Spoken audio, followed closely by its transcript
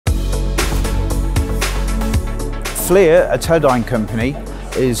FLIR, a Teledyne company,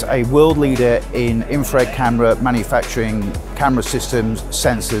 is a world leader in infrared camera manufacturing, camera systems,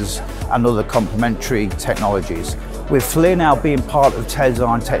 sensors and other complementary technologies. With FLIR now being part of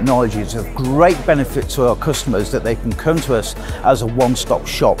Teledyne Technologies, it's of great benefit to our customers that they can come to us as a one-stop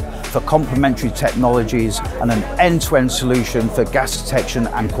shop for complementary technologies and an end-to-end solution for gas detection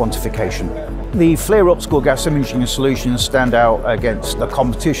and quantification. The FLIR Optical Gas Imaging solutions stand out against the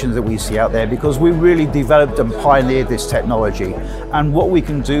competition that we see out there because we really developed and pioneered this technology. And what we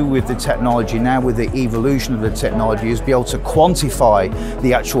can do with the technology now, with the evolution of the technology, is be able to quantify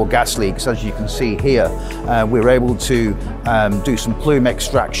the actual gas leaks. As you can see here, we're able to do some plume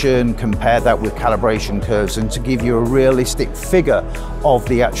extraction, compare that with calibration curves, and to give you a realistic figure of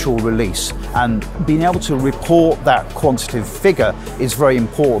the actual release. And being able to report that quantitative figure is very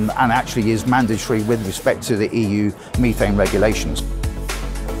important and actually is mandatory with respect to the EU methane regulations.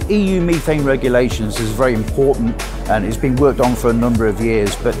 EU methane regulations is very important and it's been worked on for a number of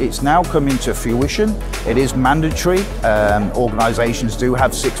years, but it's now coming to fruition. It is mandatory. Organisations do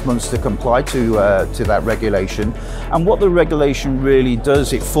have 6 months to comply to that regulation. And what the regulation really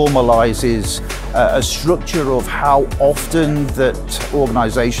does, it formalises a structure of how often that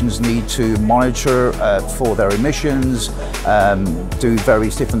organisations need to monitor for their emissions, do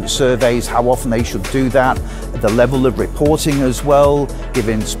various different surveys, how often they should do that, the level of reporting as well,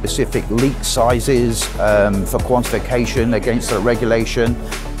 given specific leak sizes for quantification against the regulation.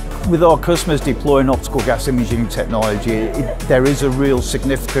 With our customers deploying optical gas imaging technology, there is a real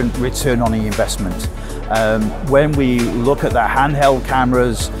significant return on the investment. When we look at the handheld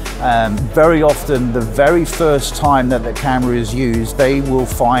cameras, very often the very first time that the camera is used, they will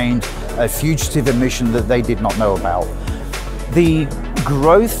find a fugitive emission that they did not know about. The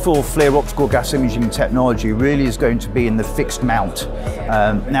growth for FLIR optical gas imaging technology really is going to be in the fixed mount.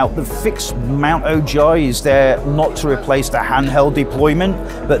 Now, the fixed mount OGI is there not to replace the handheld deployment,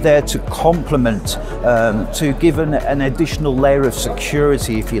 but there to complement, to give an additional layer of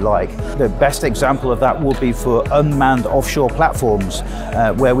security, if you like. The best example of that will be for unmanned offshore platforms,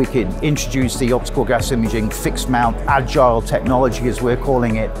 where we can introduce the optical gas imaging fixed mount agile technology, as we're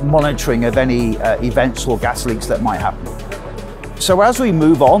calling it, monitoring of any events or gas leaks that might happen. So as we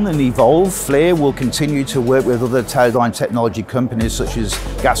move on and evolve, FLIR will continue to work with other Teledyne technology companies such as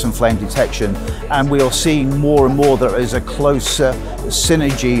gas and flame detection, and we are seeing more and more there is a closer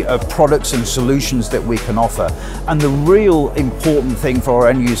synergy of products and solutions that we can offer. And the real important thing for our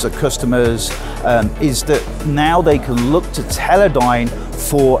end user customers is that now they can look to Teledyne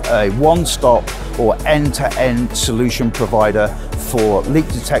for a one-stop or end-to-end solution provider for leak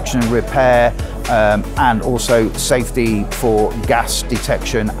detection and repair, and also safety for gas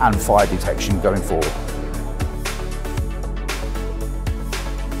detection and fire detection going forward.